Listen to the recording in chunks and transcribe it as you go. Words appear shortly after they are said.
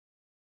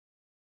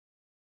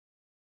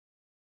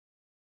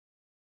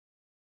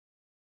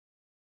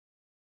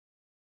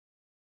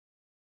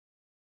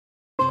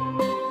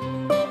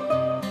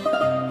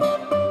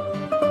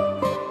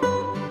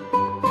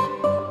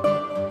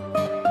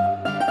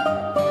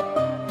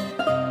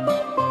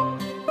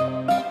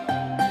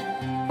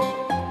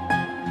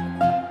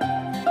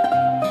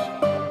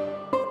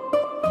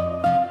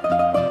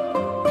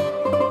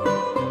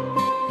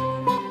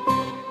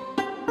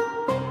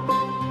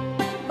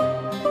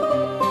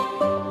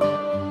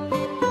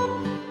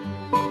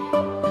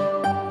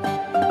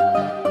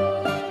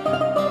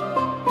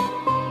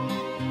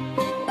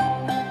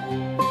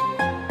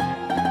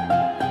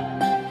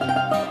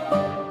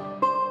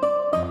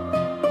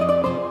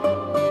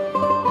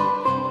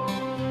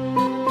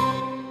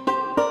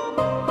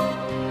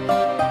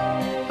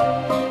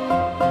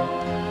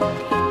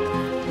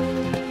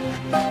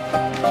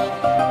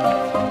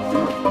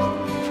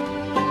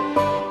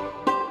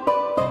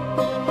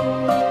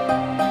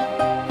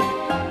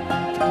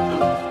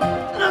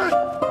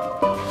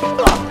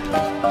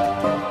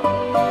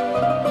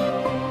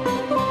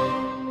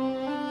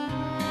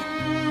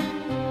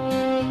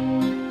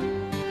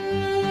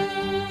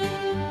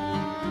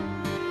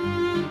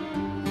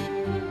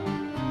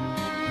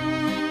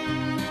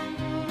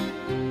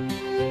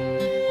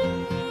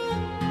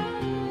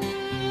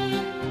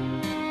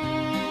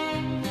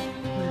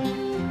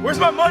Where's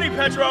my money,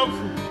 Petrov?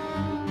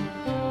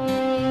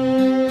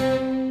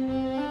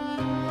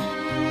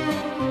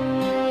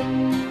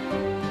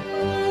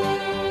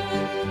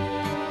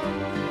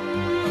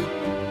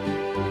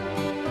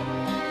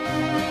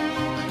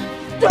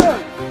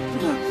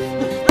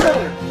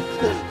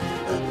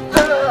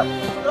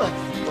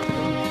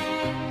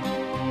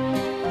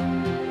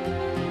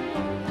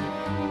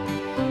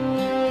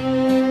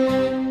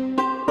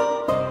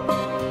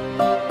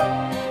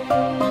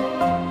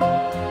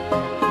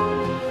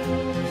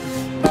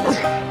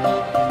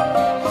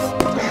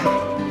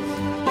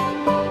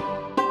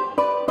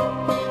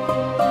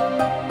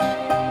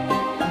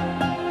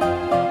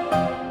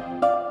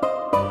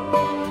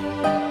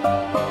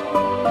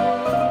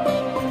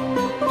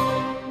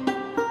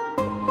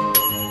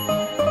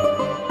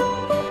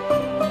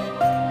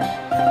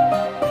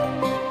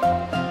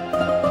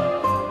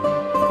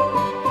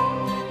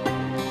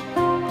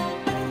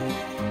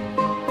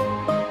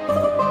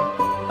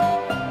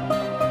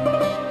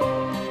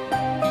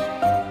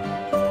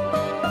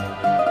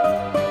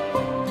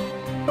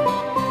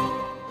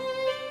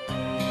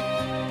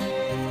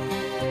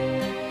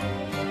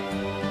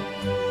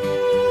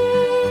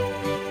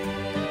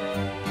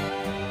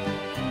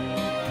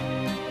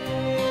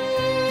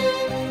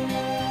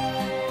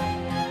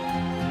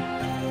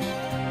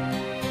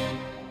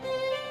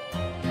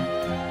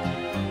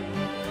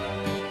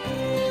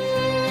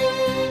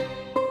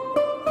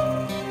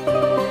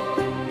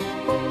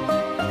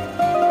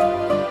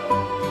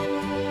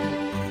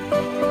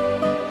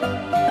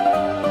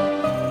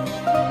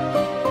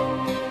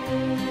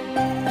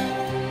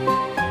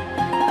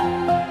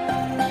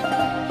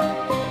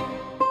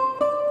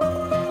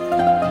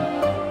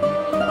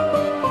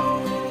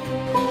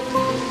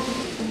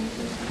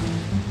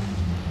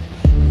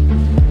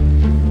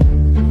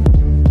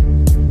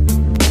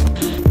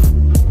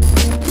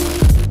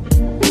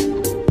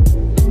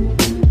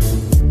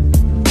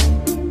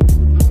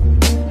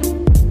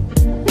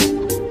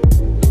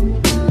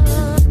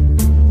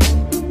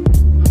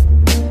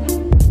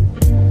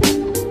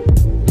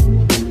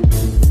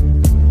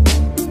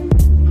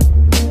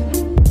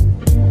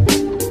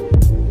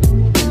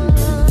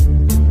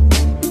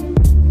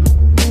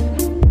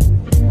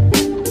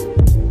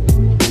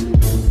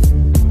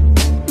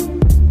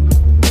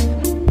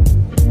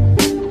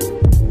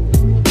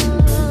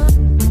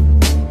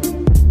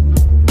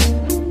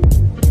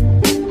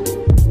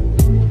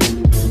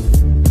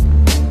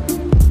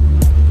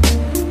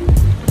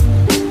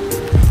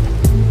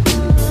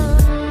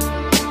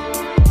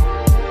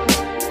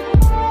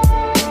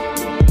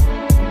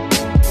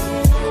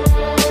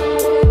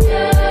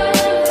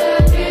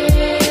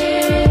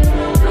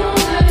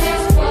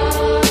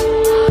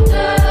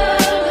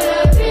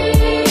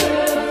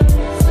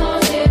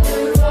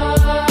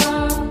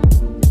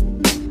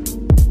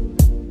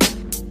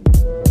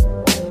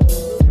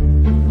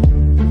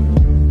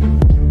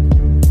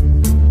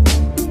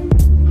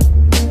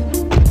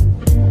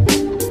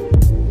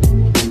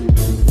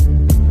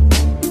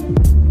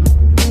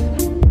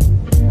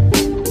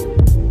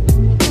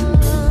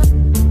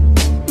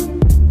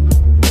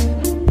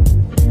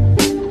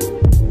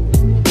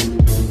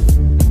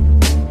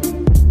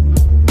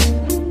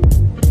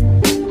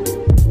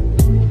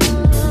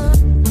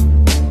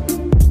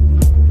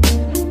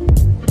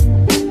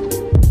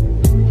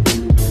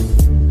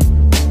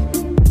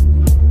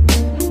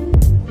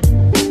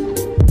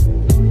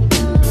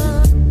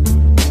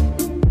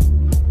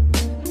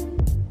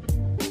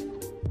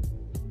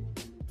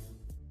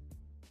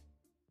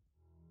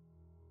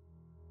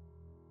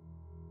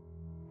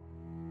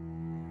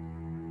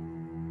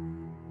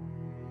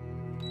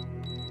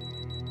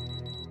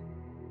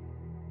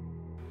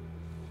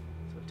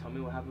 Tell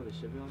me what happened with the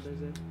shipping on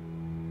Thursday?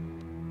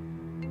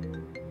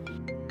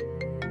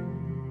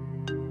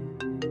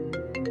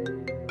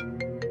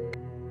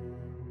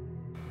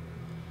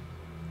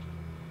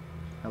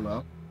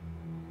 Hello?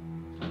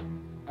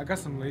 I got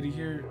some lady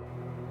here.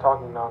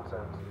 Talking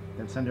nonsense.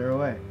 Then send her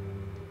away.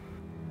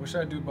 What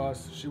should I do,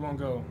 boss? She won't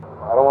go.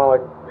 I don't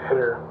want to, like, hit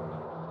her.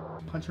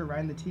 Punch her right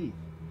in the teeth.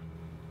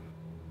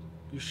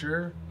 You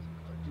sure?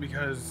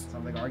 Because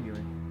Sounds like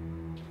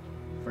arguing.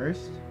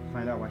 First,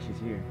 find out why she's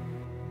here.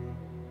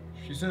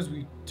 she says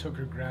we took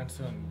her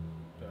grandson,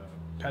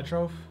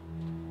 Petrov.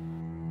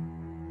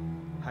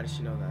 How does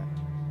she know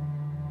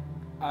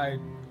that? I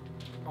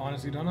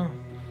honestly don't know.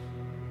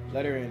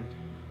 Let her in.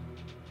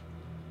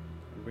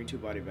 And bring 2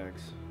 body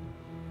bags.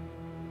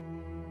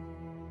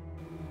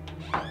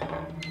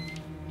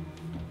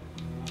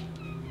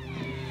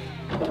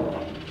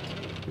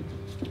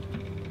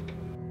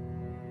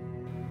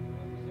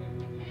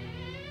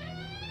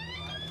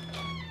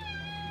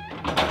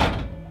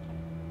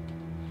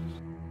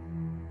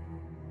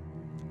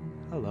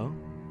 Hello.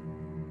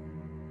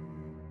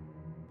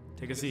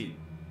 Take a seat.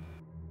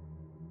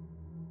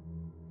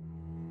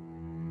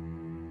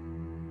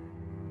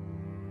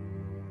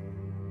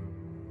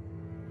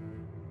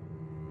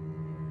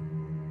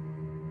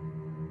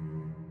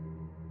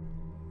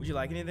 Would you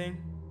like anything?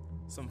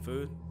 Some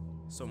food?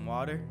 Some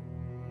water?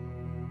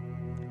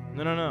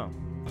 No.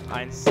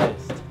 I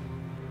insist.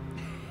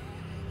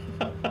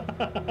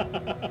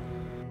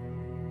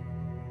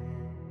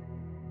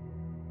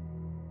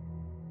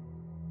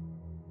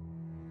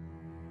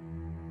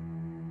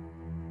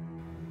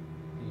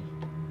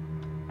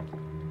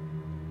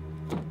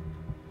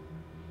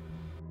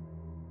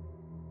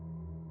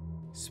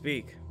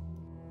 Speak.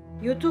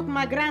 You took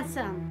my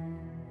grandson.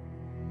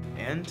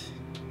 And?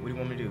 What do you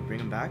want me to do? Bring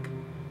him back?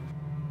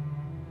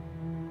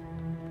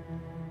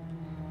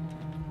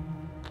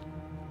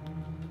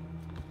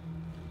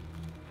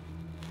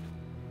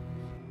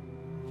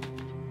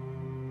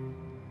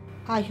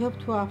 I hope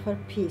to offer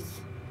peace.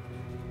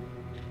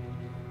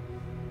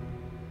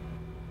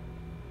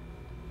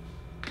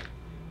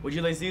 What'd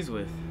you lace these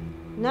with?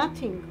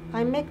 Nothing.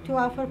 I make to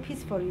offer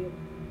peace for you.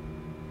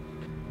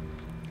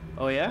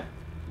 Oh, yeah?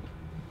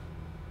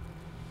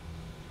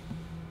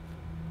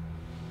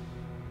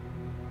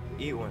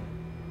 Eat one.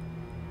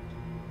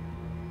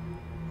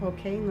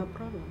 Okay, no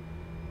problem.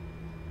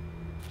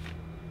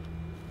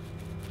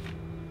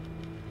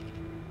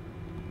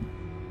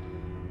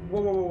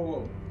 Whoa, whoa, whoa,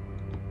 whoa.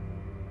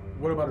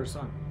 What about her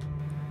son?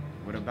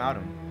 What about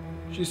him?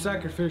 She's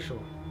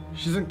sacrificial.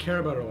 She doesn't care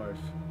about her life.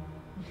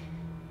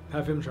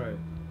 Have him try it.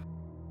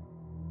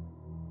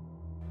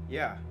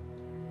 Yeah.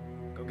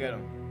 Go get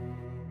him.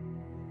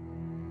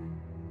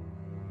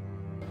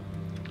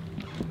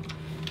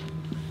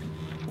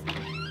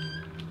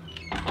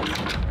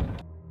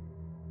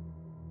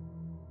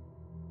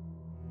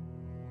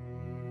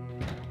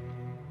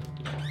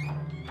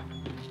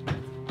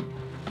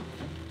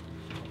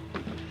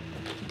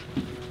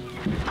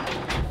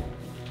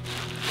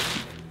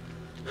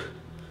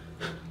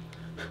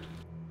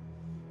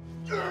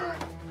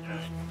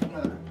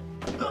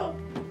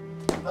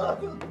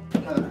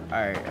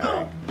 Alright.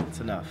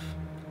 That's enough.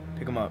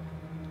 Pick him up.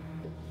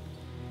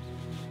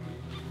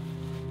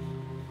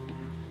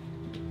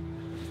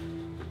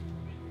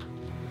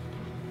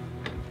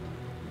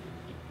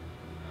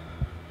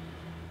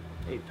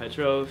 Hey,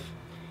 Petrov.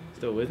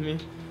 Still with me?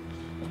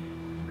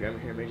 Grandma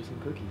here made you some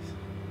cookies.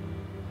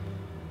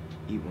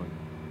 Eat one.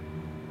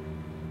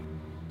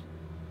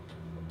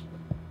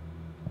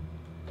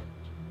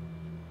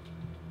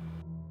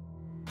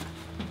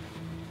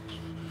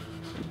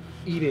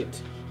 Eat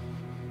it.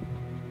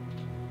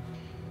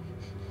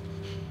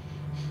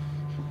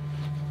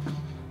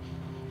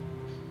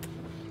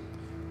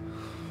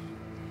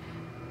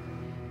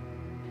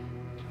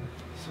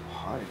 So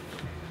hot.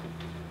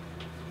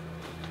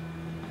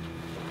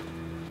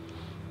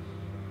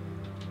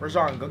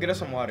 Razan, go get us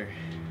some water.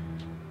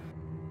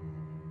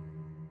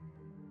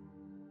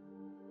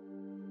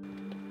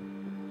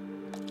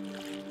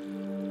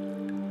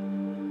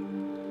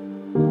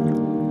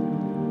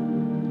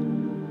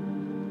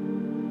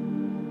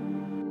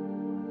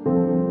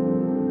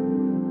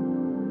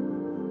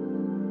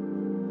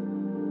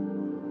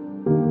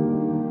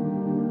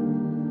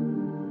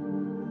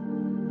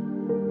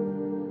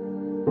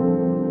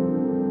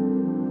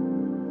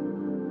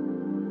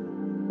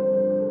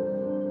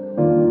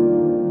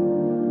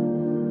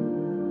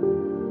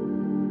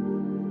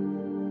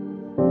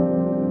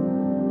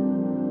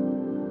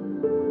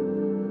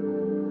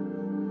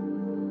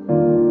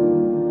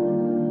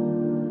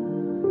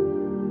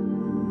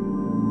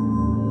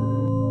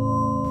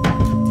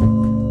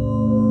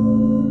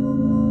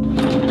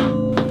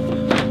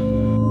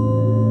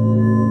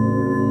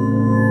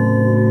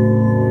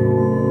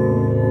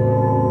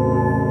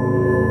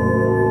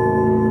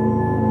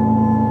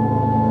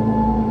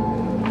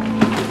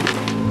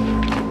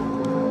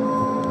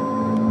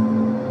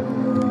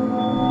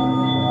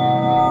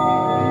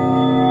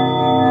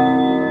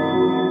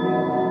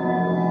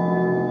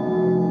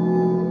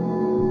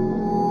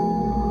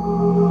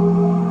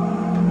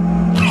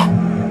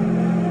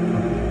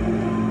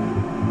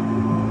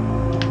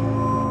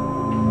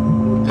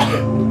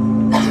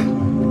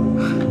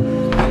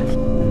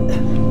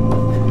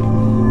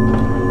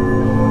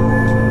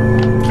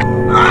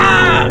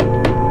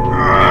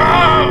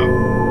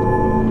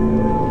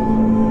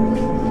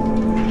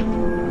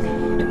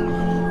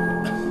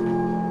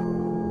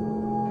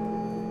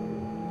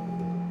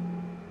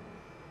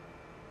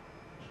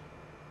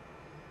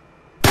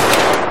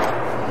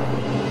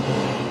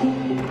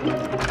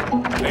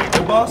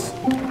 Boss?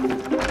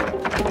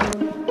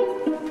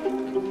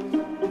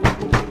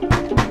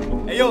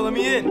 Hey, yo, let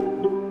me in.